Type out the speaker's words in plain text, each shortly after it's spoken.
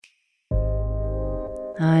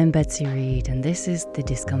I'm Betsy Reed, and this is The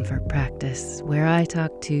Discomfort Practice, where I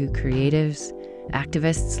talk to creatives,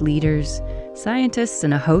 activists, leaders, scientists,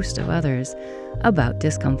 and a host of others about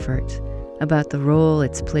discomfort, about the role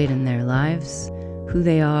it's played in their lives, who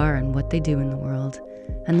they are and what they do in the world,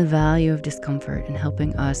 and the value of discomfort in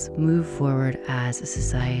helping us move forward as a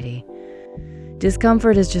society.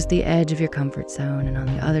 Discomfort is just the edge of your comfort zone, and on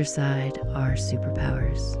the other side are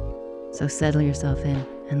superpowers. So settle yourself in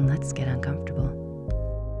and let's get uncomfortable.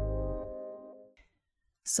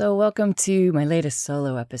 So welcome to my latest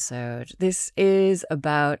solo episode. This is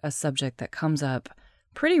about a subject that comes up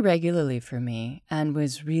pretty regularly for me and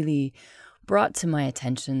was really brought to my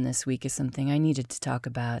attention this week as something I needed to talk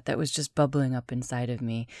about that was just bubbling up inside of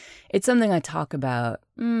me. It's something I talk about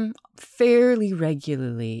fairly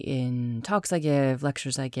regularly in talks I give,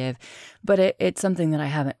 lectures I give, but it's something that I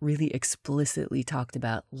haven't really explicitly talked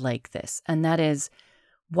about like this. And that is,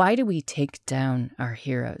 why do we take down our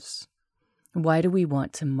heroes? Why do we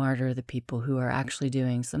want to martyr the people who are actually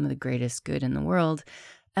doing some of the greatest good in the world?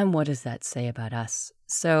 And what does that say about us?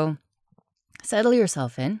 So settle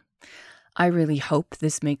yourself in. I really hope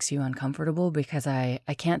this makes you uncomfortable because I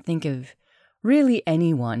can't think of really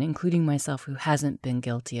anyone, including myself, who hasn't been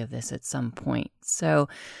guilty of this at some point. So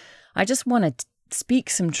I just want to speak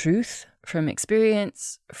some truth from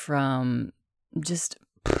experience, from just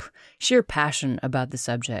sheer passion about the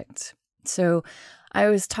subject. So I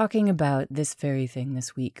was talking about this very thing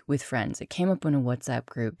this week with friends. It came up in a WhatsApp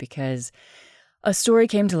group because a story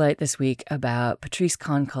came to light this week about Patrisse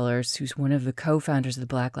Khan-Cullors, who's one of the co-founders of the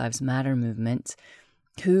Black Lives Matter movement,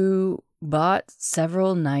 who bought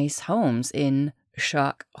several nice homes in,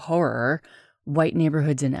 shock, horror, white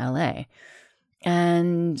neighborhoods in LA.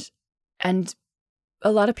 And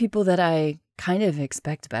a lot of people that I kind of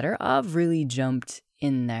expect better of really jumped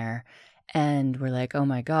in there. And we're like, oh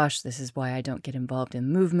my gosh, this is why I don't get involved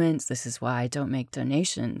in movements. This is why I don't make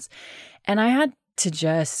donations. And I had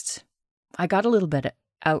to I got a little bit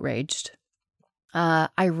outraged.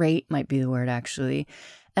 Irate might be the word, actually,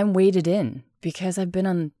 and waded in because I've been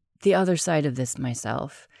on the other side of this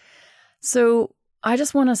myself. So I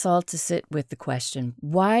just want us all to sit with the question,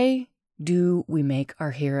 why do we make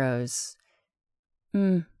our heroes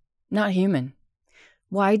not human?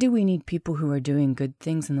 Why do we need people who are doing good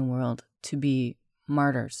things in the world to be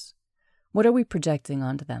martyrs? What are we projecting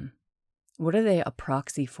onto them? What are they a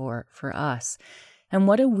proxy for us? And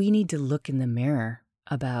what do we need to look in the mirror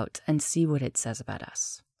about and see what it says about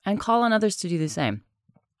us? And call on others to do the same.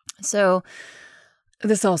 So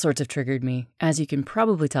this all sorts of triggered me. As you can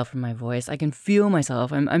probably tell from my voice, I can feel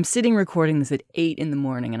myself. I'm sitting recording this at 8 a.m.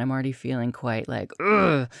 and I'm already feeling quite like,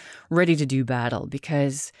 ready to do battle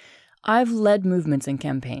because I've led movements and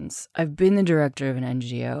campaigns. I've been the director of an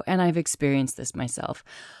NGO, and I've experienced this myself.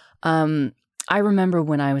 I remember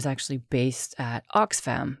when I was actually based at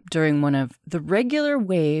Oxfam during one of the regular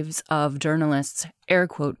waves of journalists, air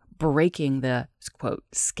quote, breaking the, quote,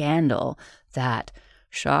 scandal that,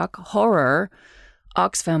 shock, horror,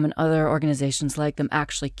 Oxfam and other organizations like them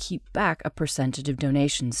actually keep back a percentage of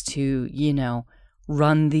donations to,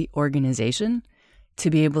 run the organization, to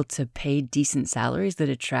be able to pay decent salaries that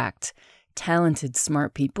attract talented,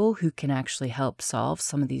 smart people who can actually help solve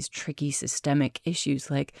some of these tricky systemic issues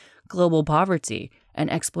like global poverty and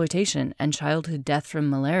exploitation and childhood death from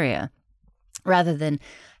malaria, rather than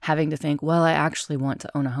having to think, well, I actually want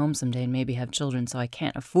to own a home someday and maybe have children, so I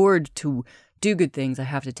can't afford to do good things. I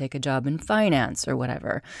have to take a job in finance or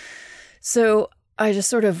whatever. So I just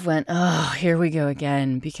sort of went, oh, here we go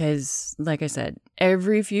again, because, like I said,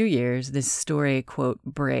 every few years, this story, quote,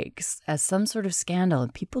 breaks as some sort of scandal,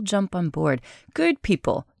 and people jump on board. Good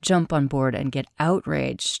people jump on board and get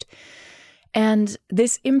outraged. And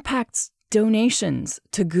this impacts donations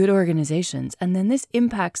to good organizations, and then this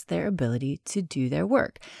impacts their ability to do their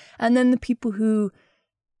work. And then the people who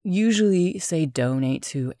usually say donate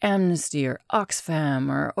to Amnesty or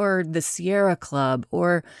Oxfam or the Sierra Club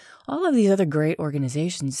or all of these other great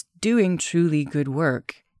organizations doing truly good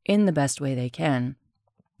work in the best way they can,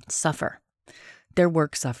 suffer. Their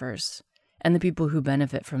work suffers. And the people who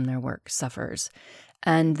benefit from their work suffers.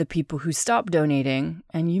 And the people who stop donating,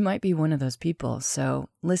 and you might be one of those people, so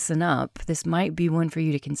listen up. This might be one for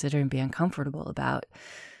you to consider and be uncomfortable about.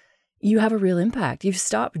 You have a real impact. You've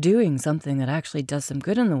stopped doing something that actually does some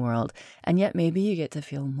good in the world, and yet maybe you get to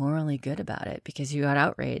feel morally good about it because you got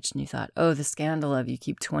outraged and you thought, oh, the scandal of you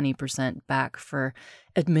keep 20% back for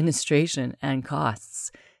administration and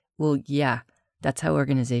costs. Well, yeah, that's how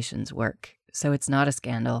organizations work. So it's not a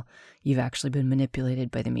scandal. You've actually been manipulated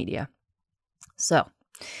by the media. So,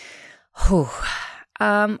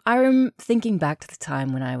 I'm thinking back to the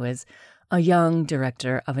time when I was a young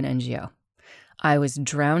director of an NGO. I was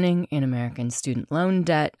drowning in American student loan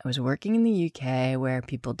debt. I was working in the UK where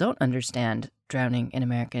people don't understand drowning in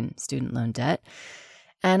American student loan debt.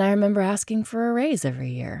 And I remember asking for a raise every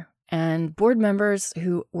year. And board members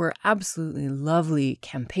who were absolutely lovely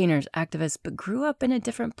campaigners, activists, but grew up in a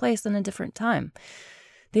different place and a different time.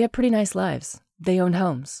 They had pretty nice lives. They owned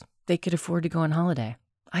homes. They could afford to go on holiday.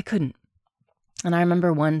 I couldn't. And I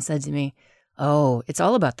remember one said to me, "Oh, it's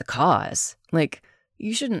all about the cause. Like,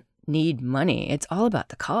 you shouldn't need money. It's all about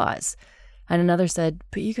the cause." And another said,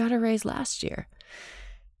 "But you got a raise last year."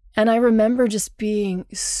 And I remember just being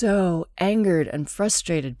so angered and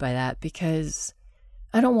frustrated by that because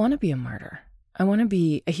I don't want to be a martyr. I want to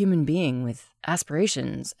be a human being with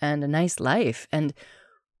aspirations and a nice life. And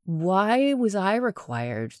why was I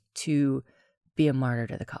required to be a martyr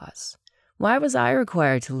to the cause? Why was I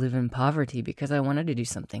required to live in poverty because I wanted to do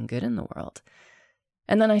something good in the world?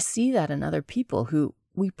 And then I see that in other people who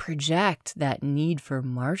we project that need for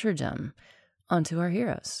martyrdom onto our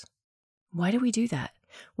heroes. Why do we do that?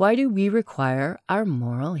 Why do we require our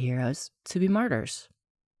moral heroes to be martyrs?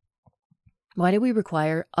 Why do we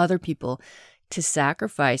require other people to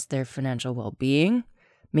sacrifice their financial well-being,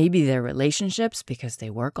 maybe their relationships because they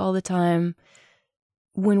work all the time,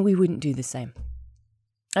 when we wouldn't do the same?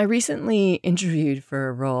 I recently interviewed for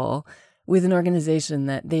a role with an organization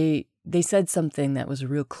that they said something that was a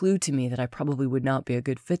real clue to me that I probably would not be a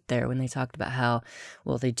good fit there when they talked about how,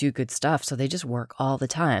 well, they do good stuff, so they just work all the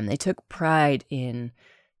time. They took pride in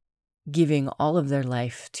giving all of their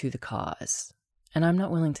life to the cause. And I'm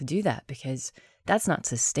not willing to do that because that's not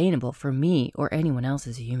sustainable for me or anyone else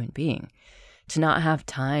as a human being. To not have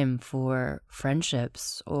time for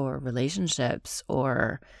friendships or relationships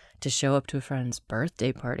or to show up to a friend's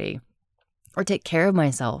birthday party or take care of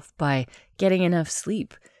myself by getting enough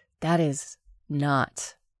sleep, that is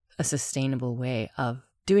not a sustainable way of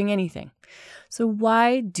doing anything. So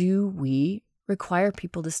why do we require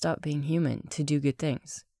people to stop being human to do good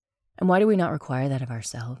things? And why do we not require that of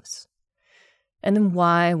ourselves? And then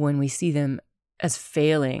why, when we see them as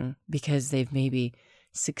failing because they've maybe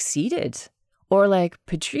succeeded, or like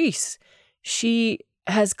Patrice, she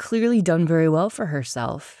has clearly done very well for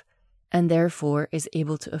herself and therefore is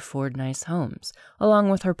able to afford nice homes, along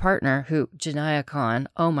with her partner, who, Janaya Khan,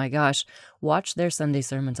 oh my gosh, watch their Sunday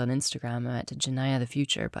sermons on Instagram at Janaya the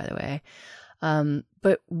Future, by the way.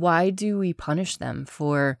 But why do we punish them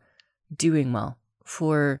for doing well,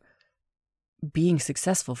 for being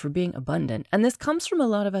successful, for being abundant? And this comes from a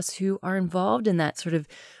lot of us who are involved in that sort of,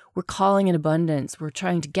 we're calling it abundance. We're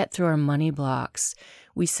trying to get through our money blocks.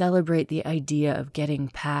 We celebrate the idea of getting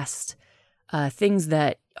past things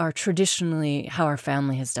that are traditionally how our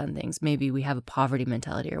family has done things. Maybe we have a poverty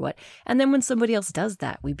mentality or what. And then when somebody else does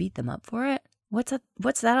that, we beat them up for it.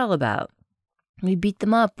 What's that all about? We beat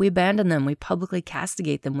them up. We abandon them. We publicly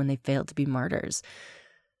castigate them when they fail to be martyrs.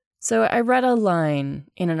 So I read a line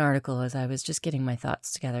in an article as I was just getting my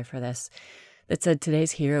thoughts together for this that said,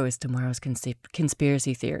 today's hero is tomorrow's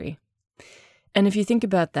conspiracy theory. And if you think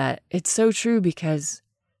about that, it's so true because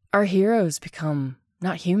our heroes become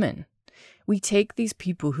not human. We take these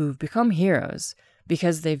people who've become heroes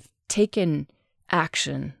because they've taken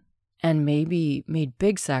action and maybe made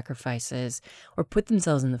big sacrifices or put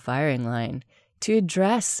themselves in the firing line to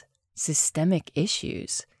address systemic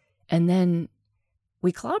issues. And then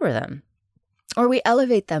we clobber them or we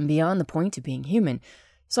elevate them beyond the point of being human.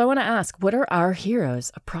 So I want to ask, what are our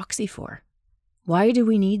heroes a proxy for? Why do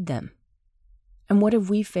we need them? And what have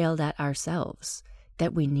we failed at ourselves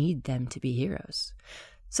that we need them to be heroes?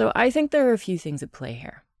 So I think there are a few things at play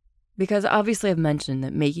here, because obviously I've mentioned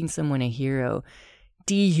that making someone a hero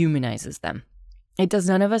dehumanizes them. It does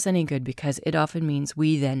none of us any good because it often means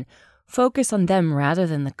we then focus on them rather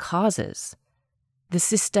than the causes, the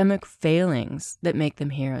systemic failings that make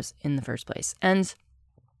them heroes in the first place. And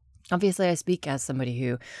obviously I speak as somebody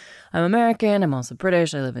who, I'm American, I'm also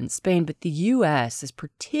British, I live in Spain, but the US is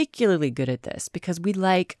particularly good at this because we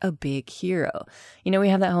like a big hero. You know, we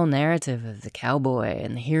have that whole narrative of the cowboy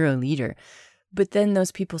and the hero leader, but then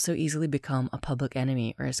those people so easily become a public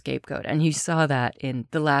enemy or a scapegoat. And you saw that in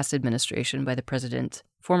the last administration by the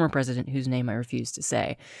former president, whose name I refuse to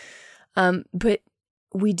say. But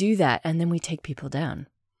we do that and then we take people down.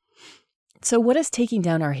 So what does taking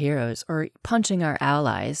down our heroes or punching our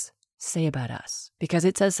allies say about us? Because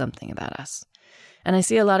it says something about us. And I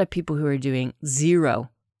see a lot of people who are doing zero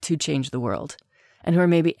to change the world and who are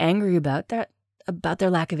maybe angry about that, about their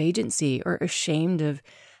lack of agency or ashamed of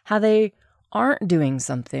how they aren't doing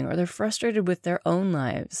something, or they're frustrated with their own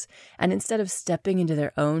lives. And instead of stepping into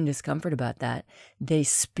their own discomfort about that, they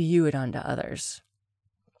spew it onto others.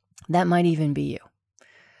 That might even be you.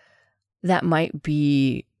 That might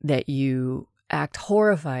be that you act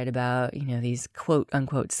horrified about, these quote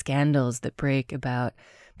unquote scandals that break about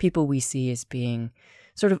people we see as being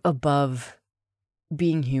sort of above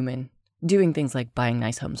being human, doing things like buying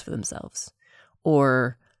nice homes for themselves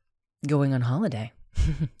or going on holiday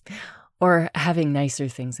or having nicer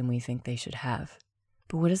things than we think they should have.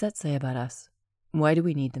 But what does that say about us? Why do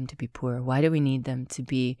we need them to be poor? Why do we need them to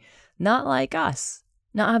be not like us,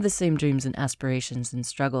 not have the same dreams and aspirations and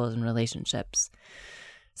struggles and relationships?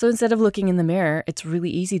 So instead of looking in the mirror, it's really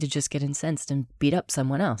easy to just get incensed and beat up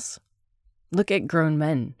someone else. Look at grown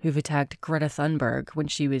men who've attacked Greta Thunberg when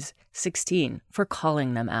she was 16 for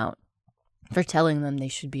calling them out, for telling them they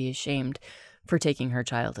should be ashamed for taking her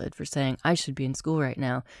childhood, for saying, I should be in school right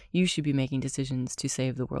now. You should be making decisions to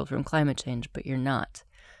save the world from climate change, but you're not.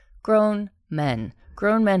 Grown men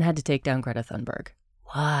had to take down Greta Thunberg.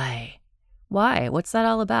 Why? What's that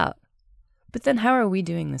all about? But then how are we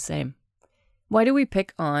doing the same? Why do we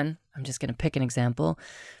pick on, I'm just going to pick an example,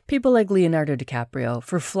 people like Leonardo DiCaprio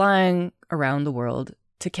for flying around the world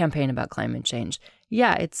to campaign about climate change?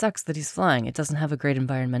 Yeah, it sucks that he's flying. It doesn't have a great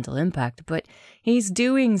environmental impact, but he's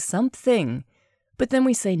doing something. But then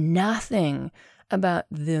we say nothing about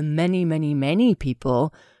the many, many, many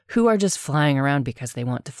people who are just flying around because they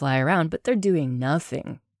want to fly around, but they're doing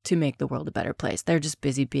nothing to make the world a better place. They're just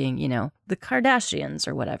busy being, the Kardashians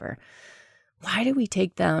or whatever. Why do we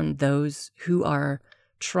take down those who are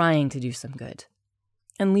trying to do some good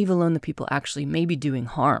and leave alone the people actually maybe doing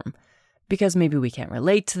harm because maybe we can't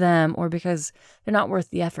relate to them or because they're not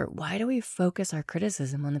worth the effort? Why do we focus our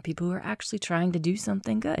criticism on the people who are actually trying to do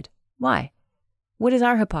something good? Why? What is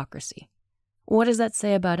our hypocrisy? What does that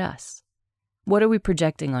say about us? What are we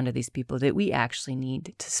projecting onto these people that we actually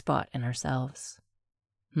need to spot in ourselves?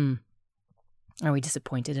 Are we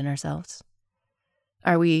disappointed in ourselves?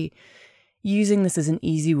 Are we using this as an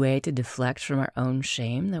easy way to deflect from our own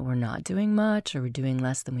shame that we're not doing much or we're doing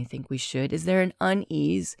less than we think we should? Is there an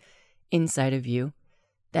unease inside of you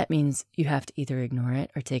that means you have to either ignore it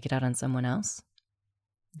or take it out on someone else?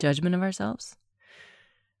 Judgment of ourselves?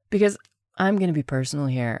 Because I'm going to be personal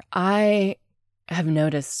here. I have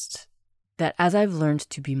noticed that as I've learned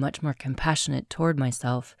to be much more compassionate toward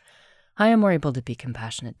myself, I am more able to be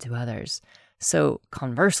compassionate to others. So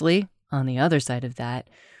conversely, on the other side of that,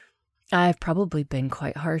 I've probably been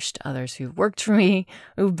quite harsh to others who've worked for me,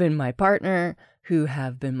 who've been my partner, who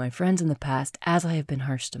have been my friends in the past, as I have been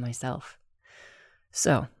harsh to myself.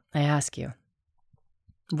 So I ask you,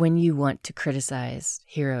 when you want to criticize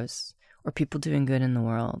heroes or people doing good in the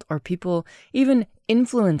world, or people, even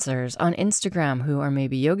influencers on Instagram who are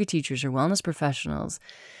maybe yoga teachers or wellness professionals,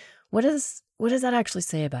 what does that actually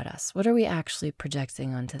say about us? What are we actually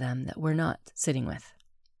projecting onto them that we're not sitting with?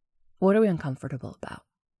 What are we uncomfortable about?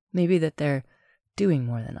 Maybe that they're doing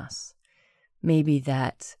more than us. Maybe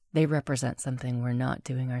that they represent something we're not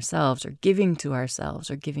doing ourselves or giving to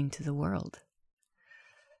ourselves or giving to the world.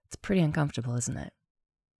 It's pretty uncomfortable, isn't it?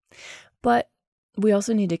 But we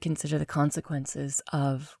also need to consider the consequences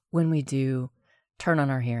of when we do turn on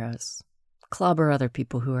our heroes, clobber other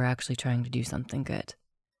people who are actually trying to do something good.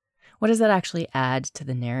 What does that actually add to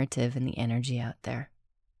the narrative and the energy out there?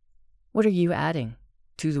 What are you adding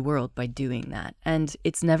to the world by doing that? And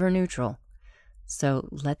it's never neutral. So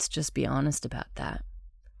let's just be honest about that.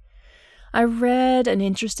 I read an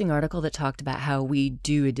interesting article that talked about how we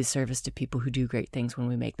do a disservice to people who do great things when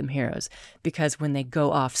we make them heroes, because when they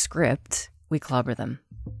go off script, we clobber them.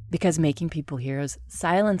 Because making people heroes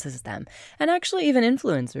silences them. And actually even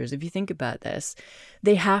influencers, if you think about this,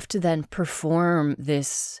 they have to then perform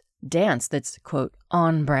this dance that's, quote,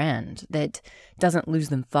 on brand, that doesn't lose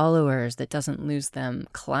them followers, that doesn't lose them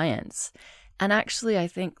clients. And actually, I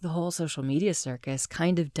think the whole social media circus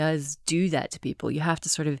kind of does do that to people. You have to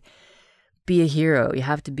sort of be a hero. You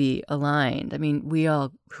have to be aligned. I mean, we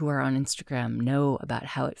all who are on Instagram know about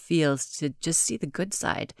how it feels to just see the good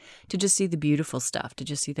side, to just see the beautiful stuff, to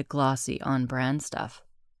just see the glossy, on-brand stuff.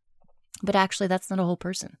 But actually, that's not a whole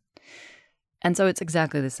person. And so it's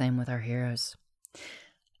exactly the same with our heroes.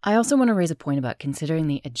 I also want to raise a point about considering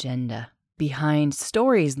the agenda behind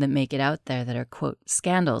stories that make it out there that are, quote,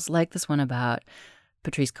 scandals, like this one about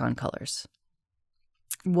Patrisse Colors.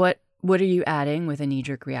 What are you adding with a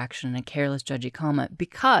knee-jerk reaction and a careless, judgy comment?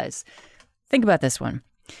 Because, think about this one.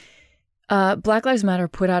 Black Lives Matter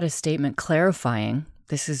put out a statement clarifying,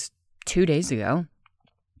 this is 2 days ago,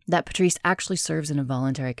 that Patrisse actually serves in a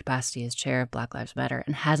voluntary capacity as chair of Black Lives Matter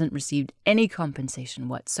and hasn't received any compensation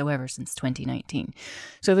whatsoever since 2019.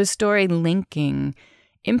 So the story linking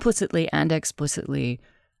implicitly and explicitly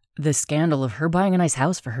the scandal of her buying a nice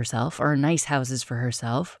house for herself or nice houses for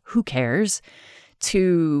herself, who cares,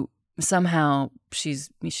 to somehow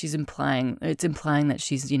it's implying that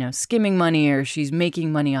she's, skimming money or she's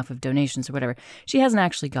making money off of donations or whatever. She hasn't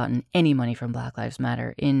actually gotten any money from Black Lives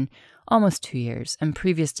Matter in almost 2 years. And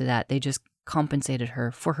previous to that, they just compensated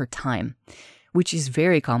her for her time, which is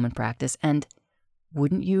very common practice. And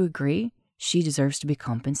wouldn't you agree? She deserves to be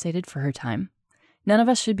compensated for her time. None of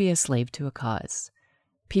us should be a slave to a cause.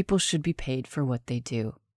 People should be paid for what they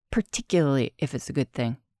do, particularly if it's a good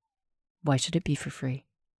thing. Why should it be for free?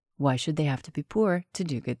 Why should they have to be poor to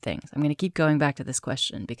do good things? I'm going to keep going back to this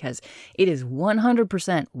question because it is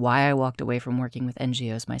 100% why I walked away from working with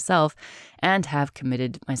NGOs myself and have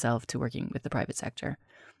committed myself to working with the private sector.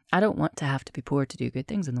 I don't want to have to be poor to do good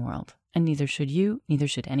things in the world, and neither should you, neither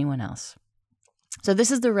should anyone else. So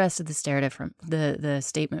this is the rest of the narrative from the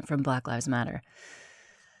statement from Black Lives Matter.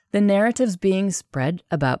 The narratives being spread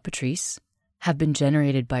about Patrice have been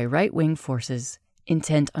generated by right-wing forces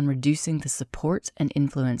intent on reducing the support and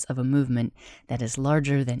influence of a movement that is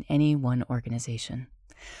larger than any one organization.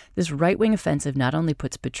 This right-wing offensive not only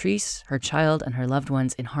puts Patrice, her child, and her loved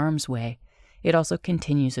ones in harm's way, it also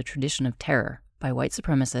continues a tradition of terror by white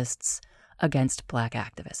supremacists against Black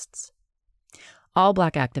activists. All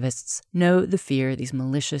Black activists know the fear these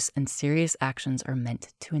malicious and serious actions are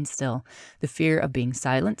meant to instill, the fear of being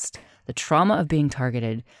silenced, the trauma of being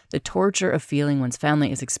targeted, the torture of feeling one's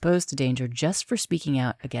family is exposed to danger just for speaking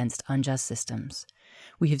out against unjust systems.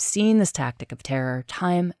 We have seen this tactic of terror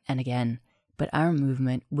time and again, but our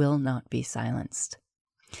movement will not be silenced.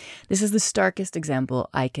 This is the starkest example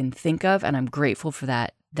I can think of, and I'm grateful for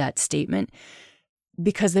that statement,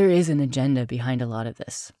 because there is an agenda behind a lot of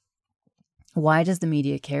this. Why does the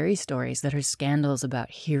media carry stories that are scandals about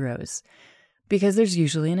heroes? Because there's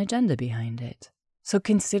usually an agenda behind it. So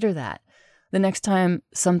consider that. The next time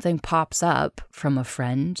something pops up from a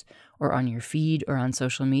friend or on your feed or on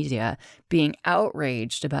social media, being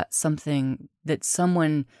outraged about something that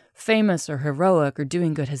someone famous or heroic or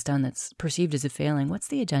doing good has done that's perceived as a failing, what's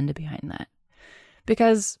the agenda behind that?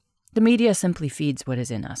 Because the media simply feeds what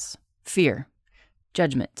is in us. Fear,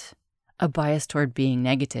 judgment, a bias toward being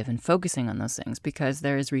negative and focusing on those things, because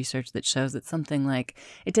there is research that shows that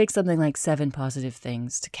it takes something like 7 positive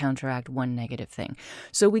things to counteract 1 negative thing.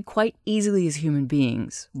 So we quite easily as human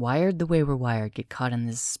beings, wired the way we're wired, get caught in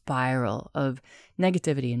this spiral of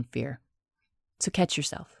negativity and fear. So catch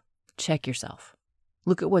yourself, check yourself.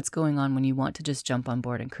 Look at what's going on when you want to just jump on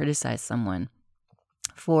board and criticize someone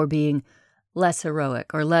for being less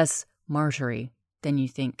heroic or less martyry than you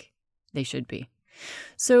think they should be.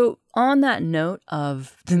 So on that note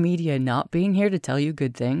of the media not being here to tell you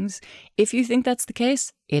good things, if you think that's the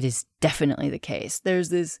case, it is definitely the case. There's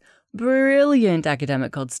this brilliant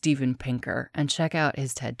academic called Steven Pinker, and check out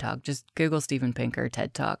his TED Talk. Just Google Steven Pinker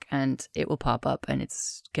TED Talk and it will pop up, and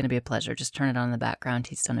it's going to be a pleasure. Just turn it on in the background.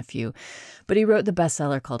 He's done a few. But he wrote the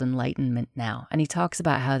bestseller called Enlightenment Now, and he talks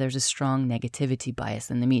about how there's a strong negativity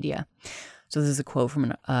bias in the media. So this is a quote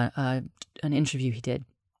from an interview he did.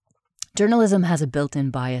 Journalism has a built-in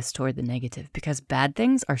bias toward the negative because bad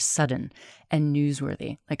things are sudden and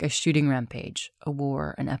newsworthy, like a shooting rampage, a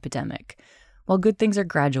war, an epidemic, while good things are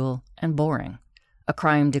gradual and boring, a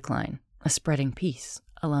crime decline, a spreading peace,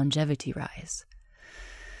 a longevity rise.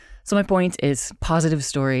 So my point is, positive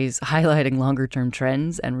stories highlighting longer-term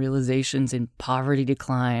trends and realizations in poverty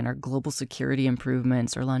decline or global security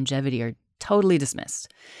improvements or longevity are totally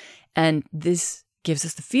dismissed. And this gives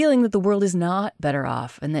us the feeling that the world is not better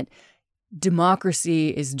off and that democracy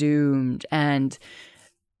is doomed and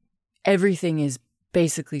everything is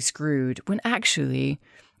basically screwed, when actually,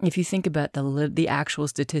 if you think about the actual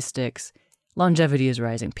statistics, longevity is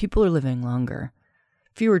rising. People are living longer.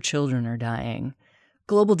 Fewer children are dying.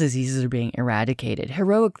 Global diseases are being eradicated.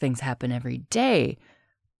 Heroic things happen every day.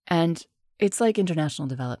 And it's like international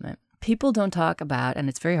development. People don't talk about, and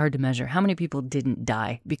it's very hard to measure, how many people didn't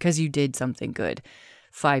die because you did something good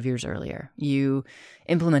 5 years earlier. You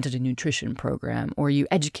implemented a nutrition program, or you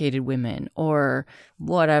educated women, or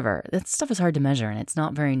whatever. That stuff is hard to measure, and it's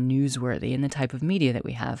not very newsworthy in the type of media that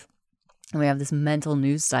we have. And we have this mental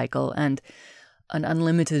news cycle and an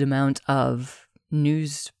unlimited amount of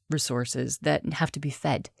news resources that have to be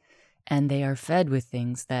fed. And they are fed with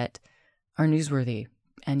things that are newsworthy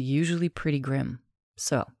and usually pretty grim.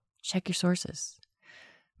 So check your sources.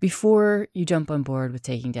 Before you jump on board with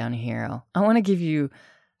taking down a hero, I want to give you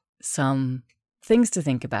some things to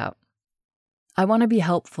think about. I want to be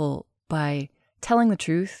helpful by telling the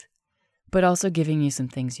truth, but also giving you some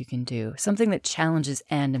things you can do, something that challenges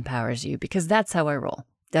and empowers you, because that's how I roll.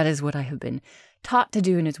 That is what I have been taught to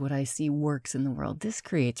do, and it's what I see works in the world. This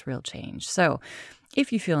creates real change. So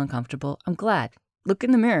if you feel uncomfortable, I'm glad. Look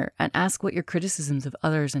in the mirror and ask what your criticisms of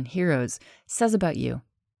others and heroes says about you.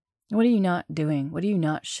 What are you not doing? What are you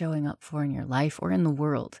not showing up for in your life or in the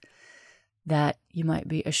world that you might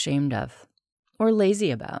be ashamed of or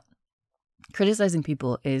lazy about? Criticizing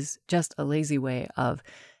people is just a lazy way of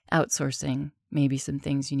outsourcing maybe some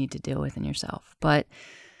things you need to deal with in yourself. But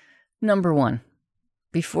number one,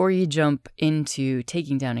 before you jump into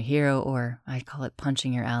taking down a hero, or I call it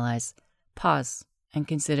punching your allies, pause and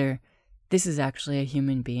consider this is actually a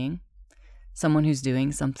human being, someone who's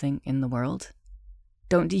doing something in the world.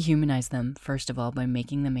 Don't dehumanize them, first of all, by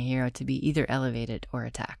making them a hero to be either elevated or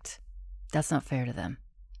attacked. That's not fair to them.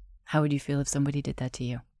 How would you feel if somebody did that to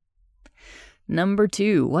you? Number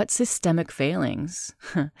two, what systemic failings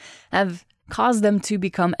have caused them to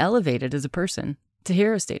become elevated as a person to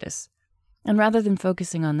hero status? And rather than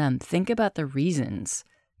focusing on them, think about the reasons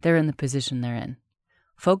they're in the position they're in.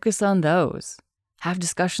 Focus on those. Have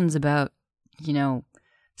discussions about,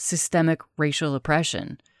 systemic racial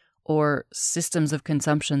oppression, or systems of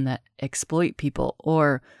consumption that exploit people,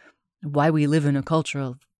 or why we live in a culture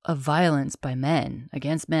of violence by men,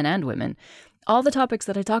 against men and women. All the topics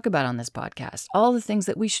that I talk about on this podcast, all the things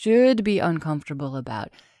that we should be uncomfortable about.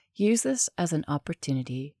 Use this as an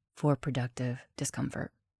opportunity for productive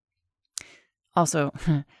discomfort. Also,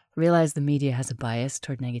 realize the media has a bias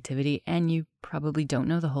toward negativity, and you probably don't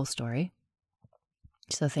know the whole story.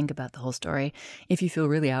 So think about the whole story. If you feel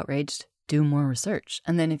really outraged, do more research.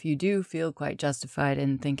 And then if you do feel quite justified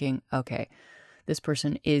in thinking, okay, this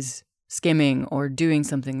person is skimming or doing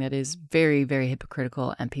something that is very, very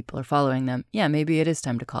hypocritical and people are following them, yeah, maybe it is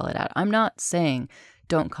time to call it out. I'm not saying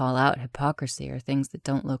don't call out hypocrisy or things that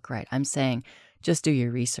don't look right. I'm saying just do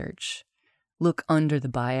your research. Look under the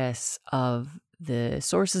bias of the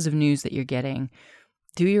sources of news that you're getting.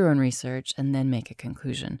 Do your own research and then make a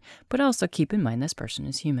conclusion. But also keep in mind this person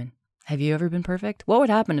is human. Have you ever been perfect? What would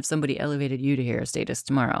happen if somebody elevated you to hero status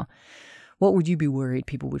tomorrow? What would you be worried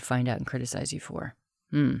people would find out and criticize you for?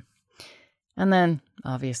 And then,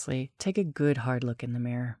 obviously, take a good hard look in the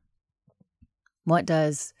mirror. What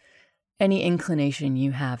does any inclination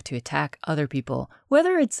you have to attack other people,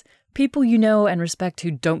 whether it's people you know and respect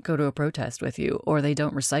who don't go to a protest with you, or they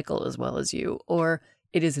don't recycle as well as you, or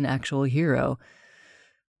it is an actual hero,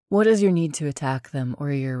 what is your need to attack them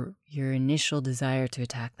or your initial desire to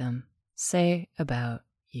attack them say about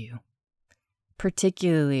you?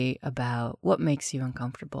 Particularly about what makes you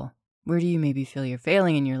uncomfortable. Where do you maybe feel you're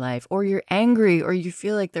failing in your life, or you're angry, or you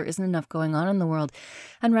feel like there isn't enough going on in the world?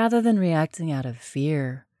 And rather than reacting out of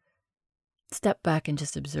fear, step back and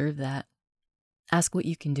just observe that. Ask what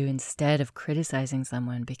you can do instead of criticizing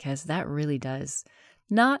someone, because that really does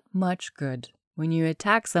not much good. When you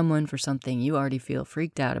attack someone for something you already feel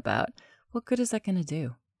freaked out about, what good is that going to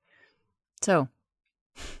do? So,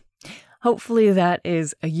 hopefully that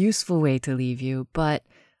is a useful way to leave you, but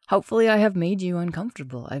hopefully I have made you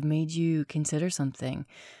uncomfortable. I've made you consider something.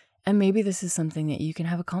 And maybe this is something that you can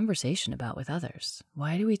have a conversation about with others.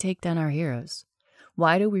 Why do we take down our heroes?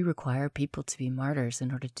 Why do we require people to be martyrs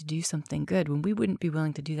in order to do something good when we wouldn't be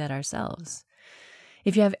willing to do that ourselves?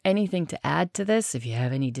 If you have anything to add to this, if you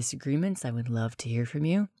have any disagreements, I would love to hear from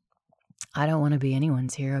you. I don't want to be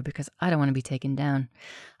anyone's hero because I don't want to be taken down.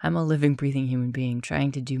 I'm a living, breathing human being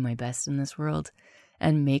trying to do my best in this world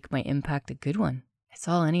and make my impact a good one. It's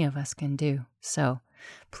all any of us can do. So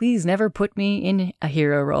please never put me in a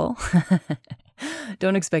hero role.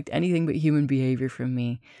 Don't expect anything but human behavior from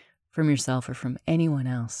me, from yourself, or from anyone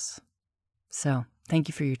else. So thank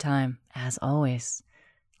you for your time. As always,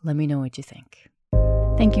 let me know what you think.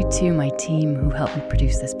 Thank you to my team who helped me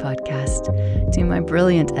produce this podcast, to my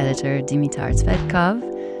brilliant editor, Dimitar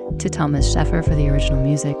Tsvedkov, to Thomas Sheffer for the original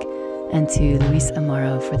music, and to Luis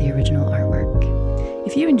Amaro for the original artwork.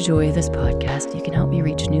 If you enjoy this podcast, you can help me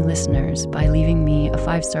reach new listeners by leaving me a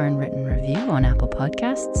 5-star and written review on Apple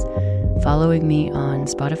Podcasts, following me on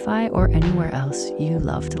Spotify, or anywhere else you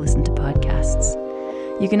love to listen to podcasts.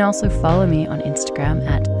 You can also follow me on Instagram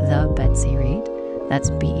at @TheBetsyReed. That's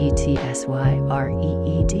BetsyReed.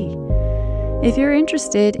 If you're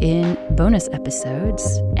interested in bonus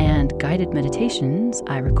episodes and guided meditations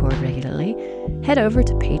I record regularly, head over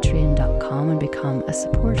to patreon.com and become a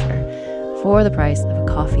supporter. For the price of a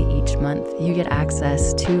coffee each month, you get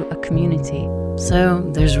access to a community. So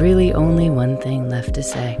there's really only one thing left to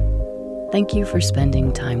say. Thank you for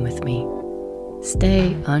spending time with me.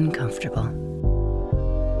 Stay uncomfortable.